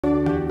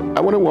I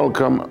want to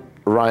welcome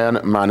Ryan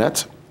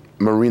Mannette,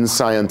 marine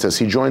scientist.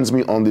 He joins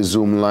me on the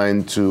Zoom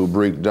line to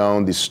break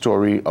down the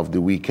story of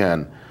the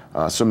weekend.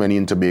 So many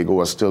in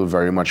Tobago are still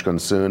very much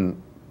concerned.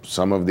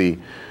 Some of the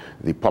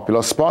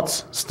popular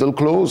spots still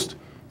closed,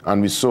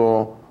 and we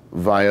saw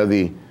via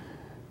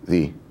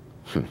that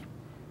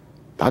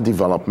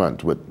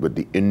development with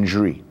the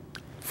injury.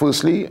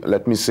 Firstly,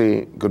 let me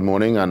say good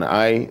morning, and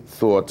I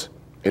thought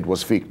it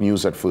was fake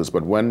news at first,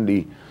 but when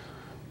the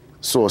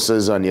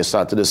sources and you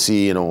started to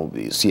see, the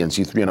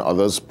CNC3 and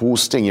others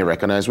posting, you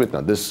recognize, wait, now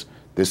this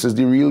is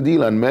the real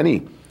deal, and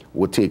many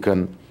were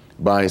taken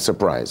by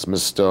surprise.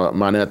 Mr.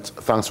 Mannette,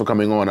 thanks for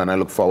coming on, and I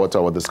look forward to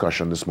our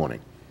discussion this morning.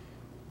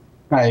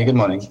 Hi, good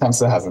morning. Thanks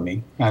for having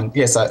me. And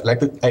yes, I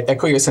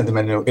echo your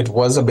sentiment. It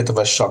was a bit of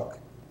a shock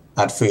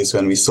at first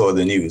when we saw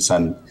the news,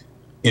 and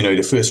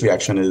the first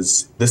reaction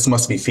is, this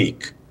must be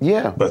fake.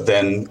 Yeah. But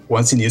then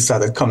once the news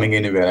started coming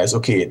in, you realize,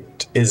 okay,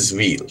 it is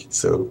real.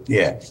 So,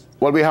 yeah.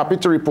 Well, we're happy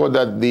to report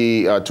that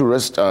the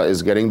tourist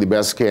is getting the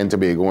best care in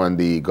Tobago, and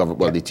the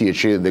government, the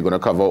THA, they're going to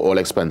cover all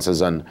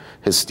expenses and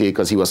his stay,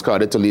 because he was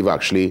carded to leave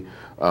actually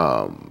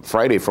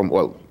Friday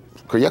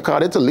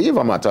carded to leave,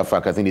 a matter of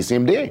fact, I think the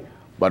same day.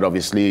 But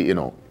obviously,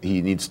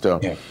 he needs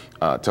to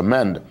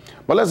mend.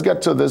 But let's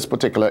get to this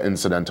particular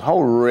incident. How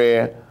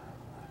rare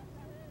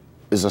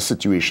is a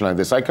situation like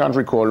this? I can't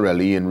recall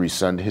really in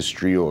recent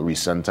history or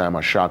recent time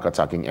a shark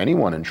attacking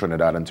anyone in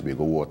Trinidad and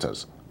Tobago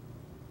waters.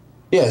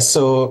 Yeah,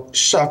 so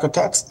shark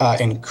attacks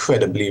are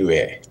incredibly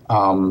rare.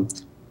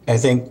 I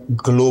think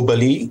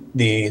globally,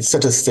 the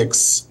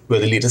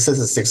latest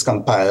statistics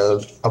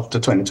compiled up to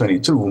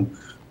 2022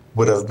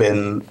 would have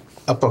been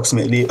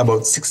approximately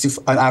about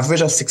an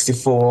average of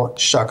 64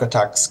 shark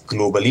attacks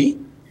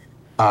globally,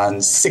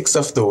 and 6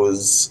 of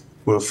those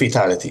were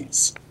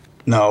fatalities.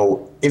 Now,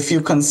 if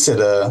you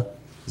consider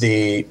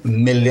the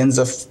millions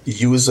of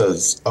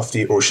users of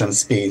the ocean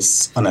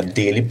space on a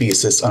daily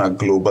basis on a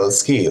global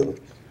scale,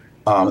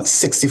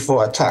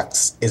 64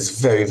 attacks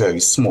is very, very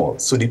small.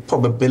 So the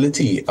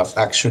probability of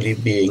actually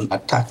being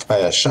attacked by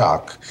a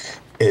shark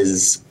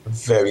is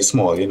very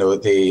small.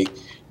 They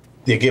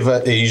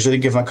usually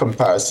give a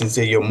comparison,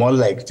 say you're more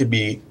likely to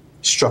be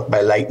struck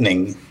by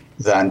lightning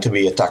than to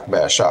be attacked by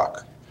a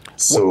shark.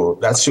 So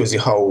that shows you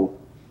how,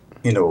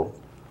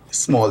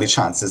 small the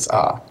chances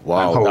are.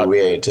 Wow, and how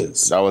rare it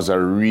is. That was a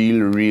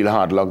real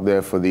hard luck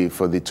there for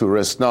the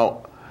tourists.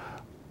 Now,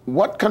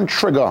 what can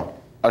trigger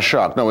a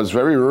shark? Now, it's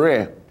very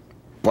rare,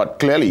 but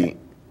clearly,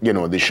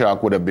 the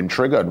shark would have been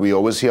triggered. We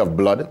always hear of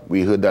blood.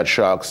 We heard that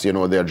sharks,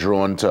 they're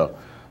drawn to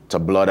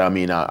blood. I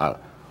mean,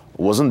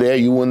 wasn't there,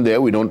 you weren't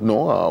there, we don't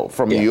know.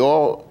 From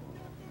your,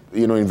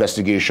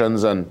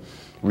 investigations and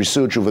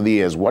research over the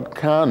years, what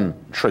can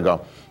trigger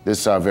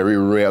this very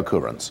rare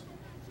occurrence?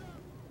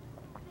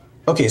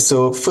 Okay,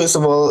 so first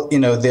of all,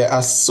 there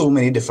are so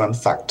many different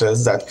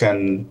factors that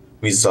can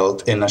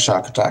result in a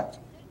shark attack.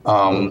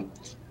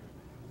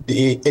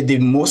 The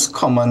most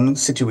common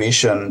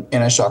situation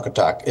in a shark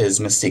attack is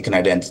mistaken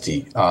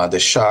identity. The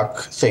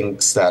shark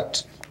thinks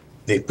that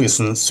the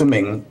person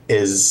swimming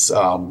is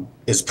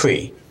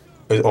prey,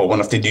 or one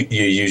of the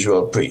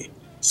usual prey.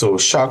 So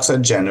sharks are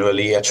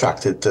generally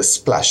attracted to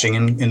splashing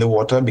in the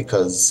water,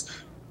 because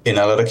in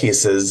a lot of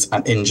cases,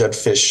 an injured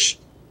fish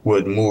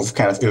would move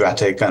kind of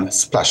erratic and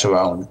splash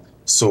around.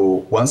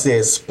 So once there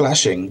is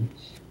splashing,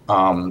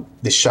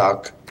 the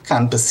shark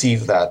can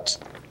perceive that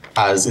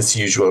as its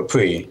usual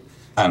prey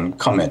and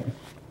come in.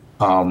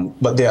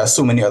 But there are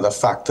so many other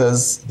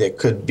factors. There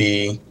could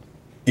be,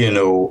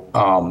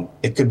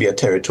 it could be a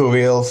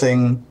territorial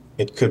thing.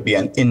 It could be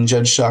an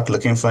injured shark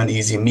looking for an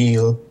easy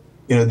meal.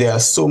 There are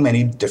so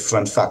many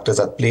different factors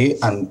at play,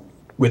 and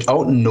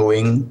without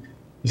knowing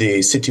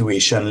the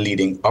situation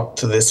leading up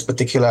to this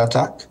particular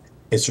attack,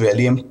 it's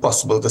really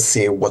impossible to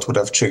say what would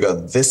have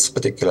triggered this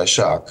particular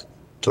shark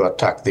to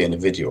attack the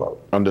individual.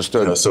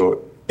 Understood.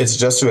 So it's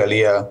just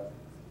really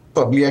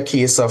probably a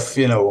case of,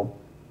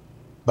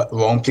 but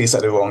wrong place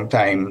at the wrong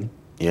time.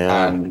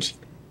 Yeah. And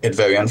a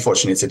very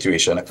unfortunate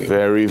situation.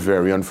 Very,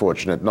 very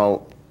unfortunate.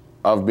 Now,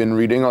 I've been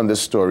reading on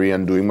this story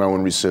and doing my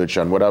own research,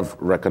 and what I've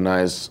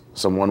recognized,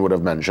 someone would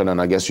have mentioned,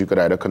 and I guess you could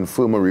either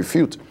confirm or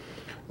refute,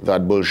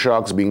 that bull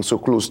sharks being so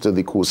close to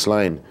the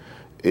coastline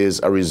is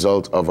a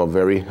result of a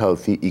very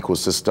healthy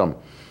ecosystem.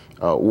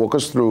 Walk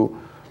us through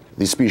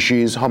the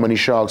species, how many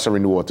sharks are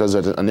in the waters,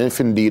 and if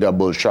indeed a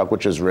bull shark,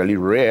 which is really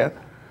rare,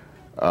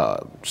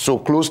 so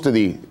close to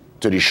the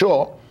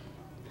shore,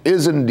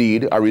 is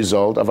indeed a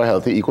result of a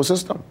healthy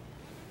ecosystem.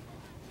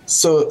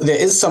 So there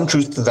is some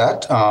truth to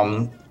that.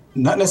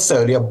 Not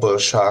necessarily a bull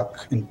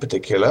shark in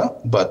particular,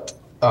 but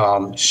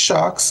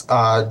sharks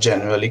are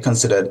generally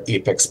considered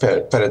apex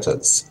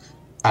predators,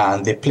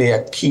 and they play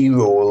a key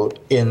role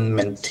in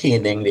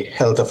maintaining the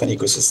health of an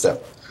ecosystem.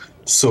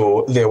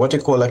 So they're what they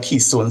call a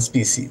keystone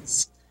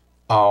species.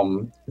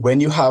 When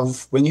you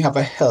have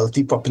a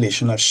healthy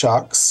population of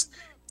sharks,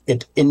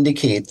 it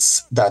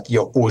indicates that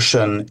your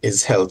ocean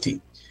is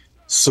healthy.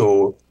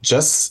 So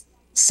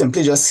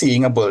simply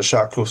seeing a bull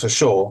shark close to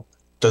shore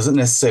doesn't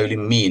necessarily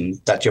mean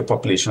that your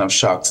population of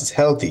sharks is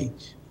healthy.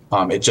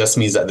 It just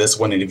means that this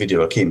one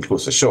individual came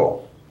close to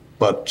shore.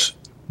 But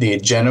the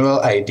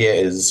general idea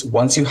is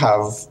once you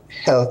have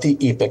healthy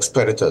apex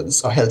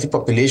predators, or healthy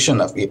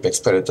population of apex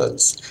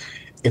predators,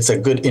 it's a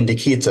good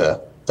indicator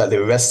that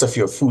the rest of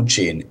your food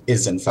chain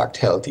is in fact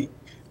healthy.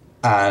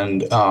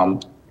 And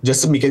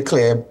just to make it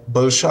clear,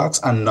 bull sharks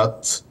are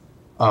not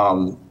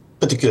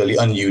particularly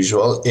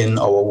unusual in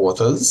our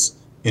waters.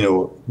 You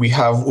know, we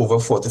have over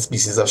 40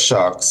 species of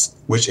sharks,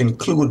 which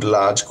include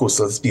large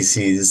coastal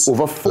species.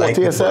 Over 40, like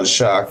the bull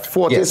shark.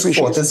 40 yes, species?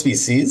 40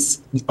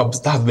 species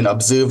have been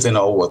observed in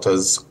our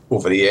waters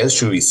over the years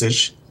through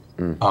research.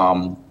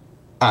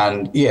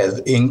 And yeah,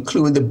 they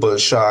include the bull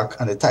shark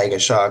and the tiger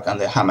shark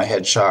and the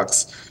hammerhead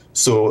sharks.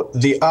 So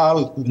they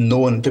are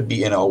known to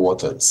be in our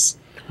waters.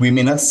 We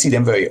may not see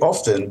them very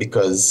often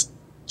because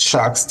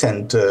sharks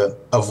tend to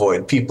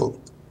avoid people.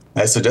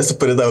 So just to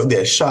put it out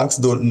there, sharks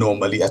don't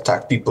normally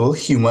attack people.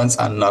 Humans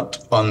are not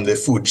on the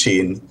food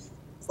chain,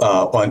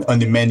 on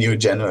the menu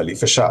generally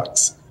for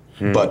sharks.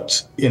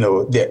 But, you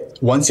know,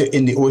 once you're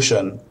in the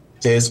ocean,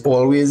 there's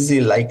always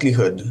the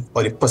likelihood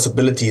or the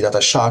possibility that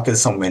a shark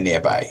is somewhere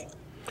nearby.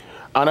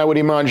 And I would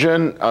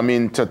imagine, I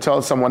mean, to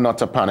tell someone not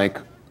to panic,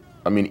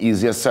 I mean,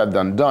 easier said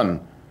than done.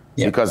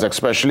 Yeah. Because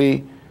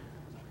especially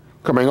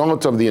coming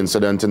out of the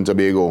incident in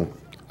Tobago,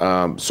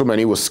 so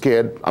many were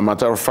scared. A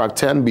matter of fact,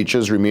 10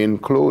 beaches remain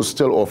closed,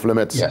 still off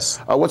limits. Yes.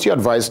 What's your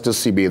advice to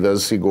sea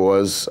bathers,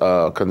 seagoers,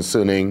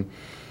 concerning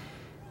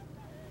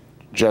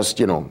just,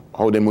 you know,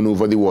 how they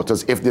maneuver the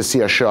waters? If they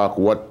see a shark,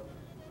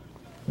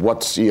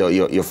 what's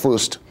your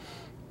first,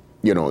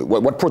 you know,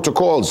 what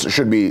protocols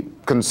should be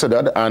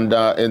considered? And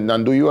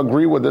do you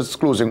agree with this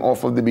closing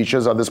off of the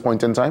beaches at this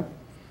point in time?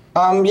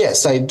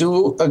 Yes, I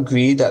do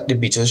agree that the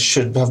beaches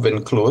should have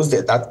been closed.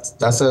 That's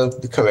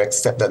the correct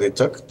step that they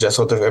took, just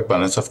out of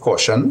abundance of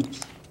caution,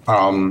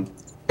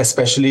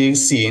 especially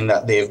seeing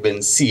that they've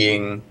been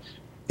seeing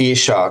a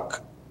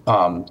shark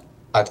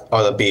at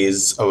other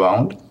bays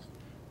around.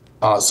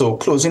 So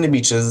closing the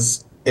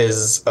beaches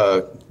is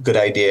a good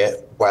idea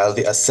while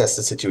they assess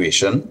the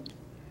situation.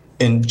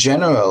 In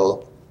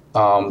general,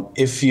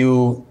 if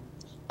you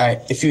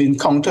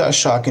encounter a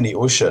shark in the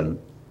ocean,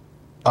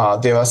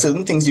 there are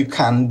certain things you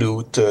can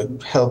do to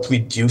help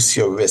reduce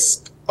your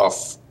risk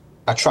of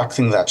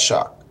attracting that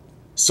shark.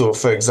 So,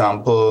 for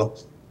example,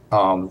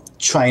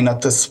 try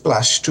not to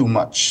splash too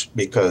much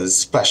because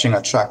splashing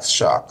attracts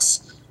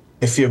sharks.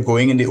 If you're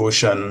going in the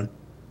ocean,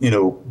 you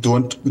know,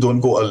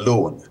 don't go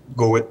alone.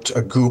 Go with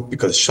a group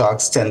because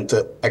sharks tend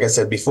to, like I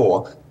said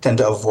before, tend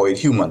to avoid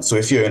humans. So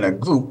if you're in a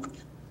group,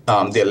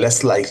 they're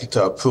less likely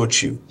to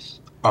approach you.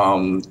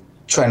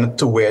 Try not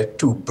to wear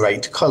too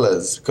bright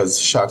colors because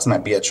sharks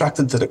might be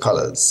attracted to the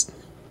colors.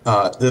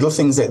 Little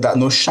things like that,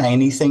 no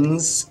shiny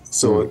things.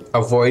 So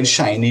avoid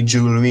shiny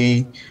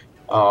jewelry.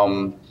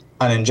 And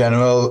in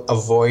general,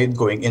 avoid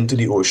going into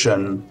the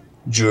ocean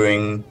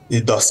during the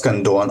dusk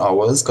and dawn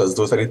hours because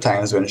those are the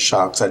times when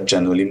sharks are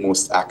generally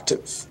most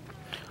active.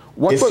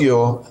 I was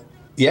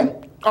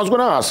going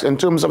to ask, in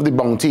terms of the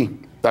bounty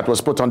that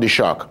was put on the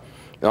shark.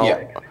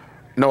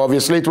 Now,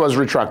 obviously, it was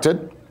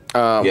retracted.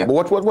 But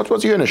what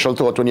was your initial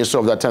thought when you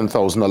saw that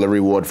 $10,000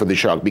 reward for the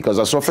shark? Because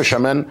I saw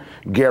fishermen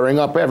gearing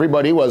up.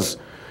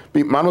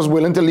 Man was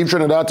willing to leave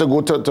Trinidad to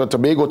go to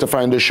Tobago to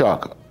find the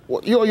shark.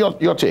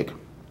 Your take?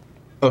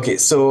 Okay,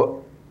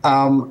 so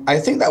I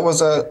think that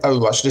was a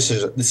rush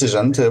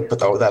decision to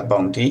put out that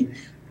bounty.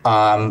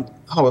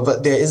 However,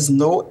 there is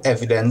no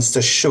evidence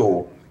to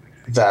show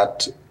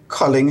that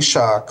culling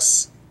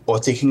sharks or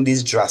taking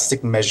these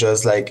drastic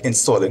measures like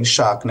installing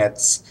shark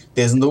nets,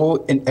 there's no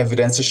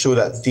evidence to show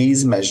that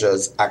these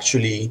measures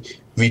actually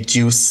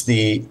reduce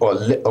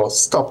or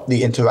stop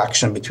the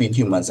interaction between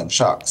humans and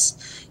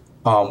sharks.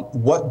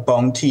 What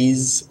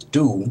bounties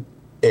do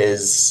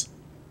is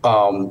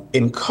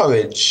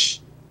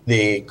encourage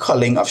the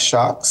culling of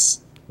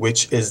sharks,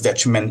 which is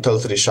detrimental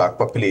to the shark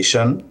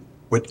population,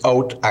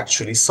 without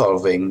actually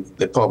solving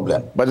the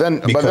problem. But then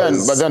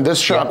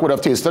this shark would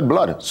have tasted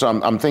blood. So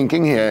I'm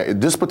thinking here,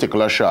 this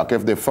particular shark,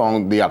 if they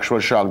found the actual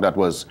shark that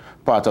was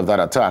part of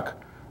that attack,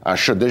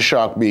 should this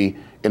shark be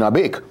in a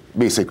bake,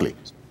 basically?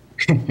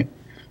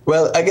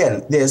 Well,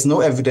 again, there's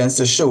no evidence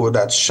to show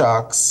that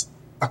sharks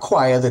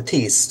acquire the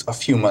taste of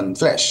human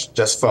flesh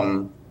just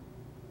from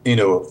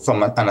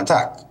an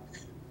attack.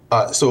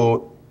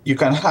 So you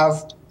can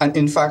have. And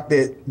in fact,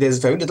 there's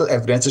very little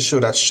evidence to show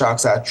that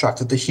sharks are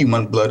attracted to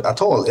human blood at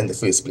all in the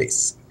first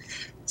place.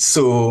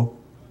 So,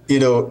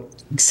 putting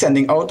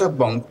out a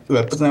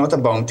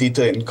bounty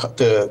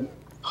to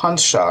hunt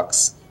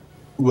sharks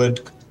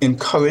would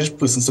encourage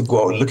persons to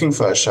go out looking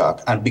for a shark.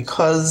 And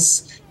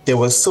because there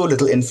was so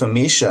little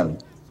information,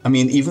 I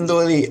mean, even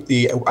though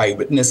the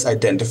eyewitness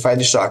identified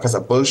the shark as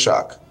a bull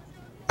shark,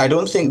 I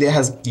don't think there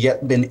has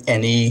yet been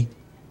any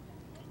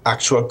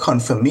actual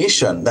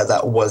confirmation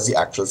that was the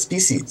actual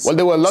species. Well,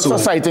 there were lots of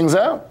sightings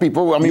there.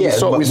 People, we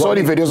saw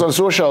the videos on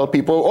social.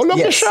 People,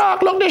 look the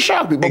shark, look the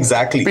shark. People,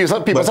 exactly.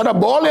 People said a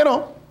ball,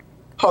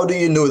 How do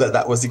you know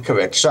that was the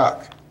correct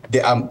shark?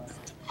 There are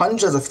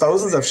hundreds of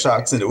thousands of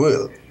sharks in the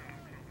world.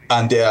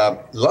 And there are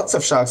lots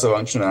of sharks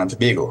around Trinidad and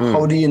Tobago.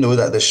 How do you know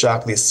that the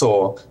shark they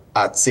saw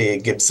at, say,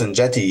 Gibson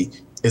Jetty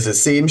is the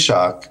same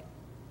shark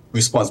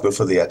responsible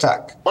for the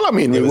attack? Well, I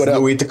mean, there was no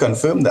way to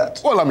confirm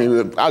that. Well, I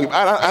mean,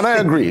 I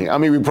agree. I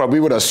mean, we probably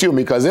would assume,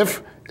 because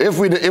if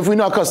we're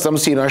not accustomed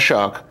to seeing a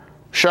shark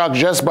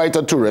just bite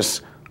a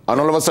tourist, and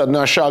all of a sudden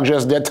a shark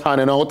just dead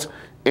turning out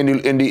in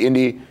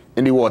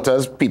the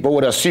waters, people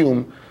would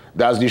assume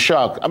that's the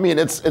shark. I mean,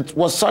 it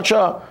was such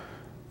a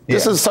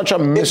this is such a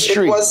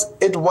mystery.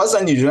 It was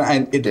unusual,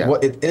 and it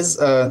is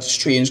a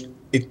strange.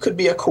 It could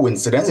be a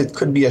coincidence. It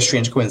could be a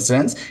strange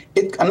coincidence.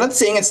 I'm not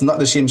saying it's not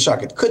the same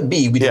shark. It could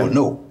be. We don't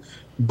know.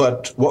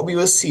 But what we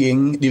were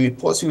seeing, the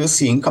reports we were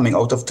seeing coming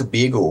out of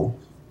Tobago,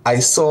 I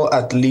saw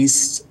at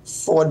least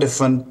 4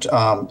 different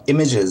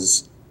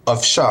images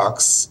of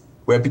sharks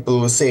where people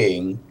were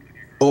saying,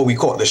 "Oh, we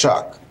caught the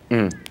shark."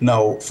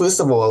 Now, first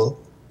of all,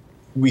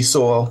 we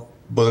saw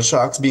bull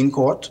sharks being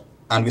caught,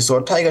 and we saw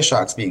tiger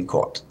sharks being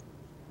caught.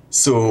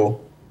 So,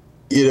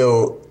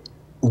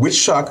 which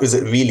shark is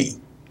it really?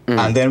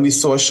 And then we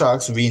saw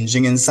sharks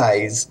ranging in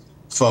size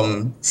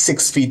from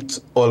 6 feet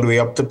all the way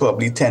up to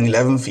probably 10,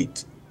 11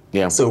 feet.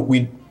 Yeah. So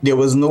there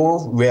was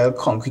no real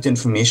concrete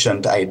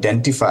information to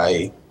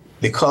identify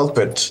the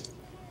culprit,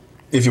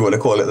 if you want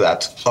to call it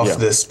that, of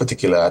this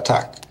particular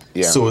attack.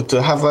 Yeah. So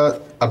to have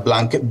a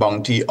blanket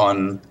bounty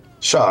on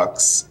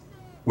sharks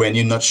when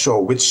you're not sure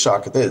which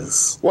shark it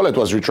is. Well, it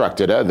was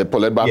retracted. They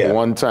pulled it back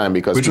one time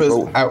because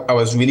I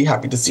was really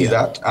happy to see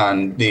that,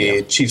 and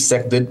the chief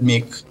sec did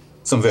make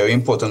some very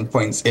important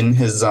points in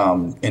his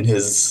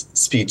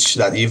speech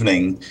that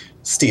evening,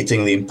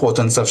 stating the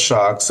importance of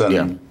sharks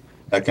and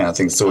that kind of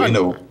thing. So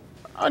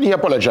and he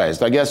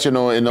apologized. I guess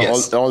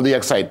all the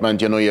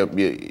excitement.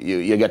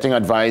 You're getting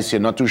advice.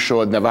 You're not too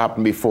sure. It never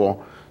happened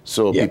before.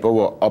 So people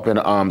were up in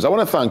arms. I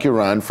want to thank you,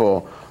 Ryan,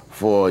 for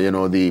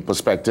the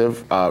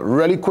perspective.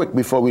 Really quick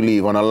before we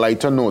leave, on a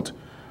lighter note,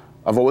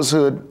 I've always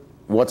heard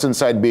what's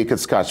inside bake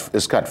is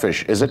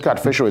catfish. Is it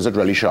catfish or is it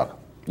really shark?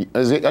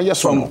 Is it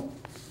yes or no?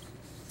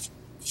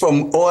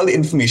 From all the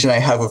information I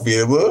have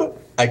available,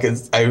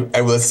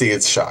 I will say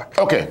it's shark.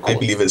 Okay, cool. I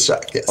believe it's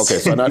shark, yes. Okay,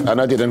 so I'm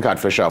not eating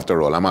catfish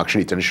after all. I'm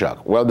actually eating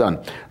shark. Well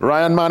done.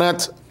 Ryan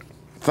Mannette,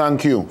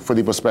 thank you for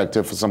the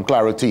perspective, for some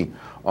clarity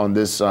on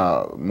this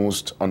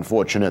most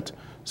unfortunate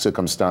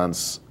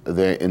circumstance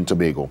there in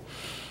Tobago.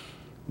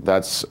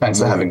 Thanks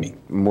for having me.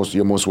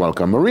 You're most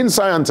welcome. Marine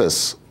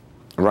scientist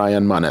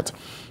Ryan Mannette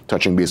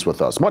touching base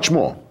with us. Much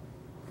more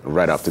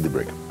right after the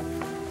break.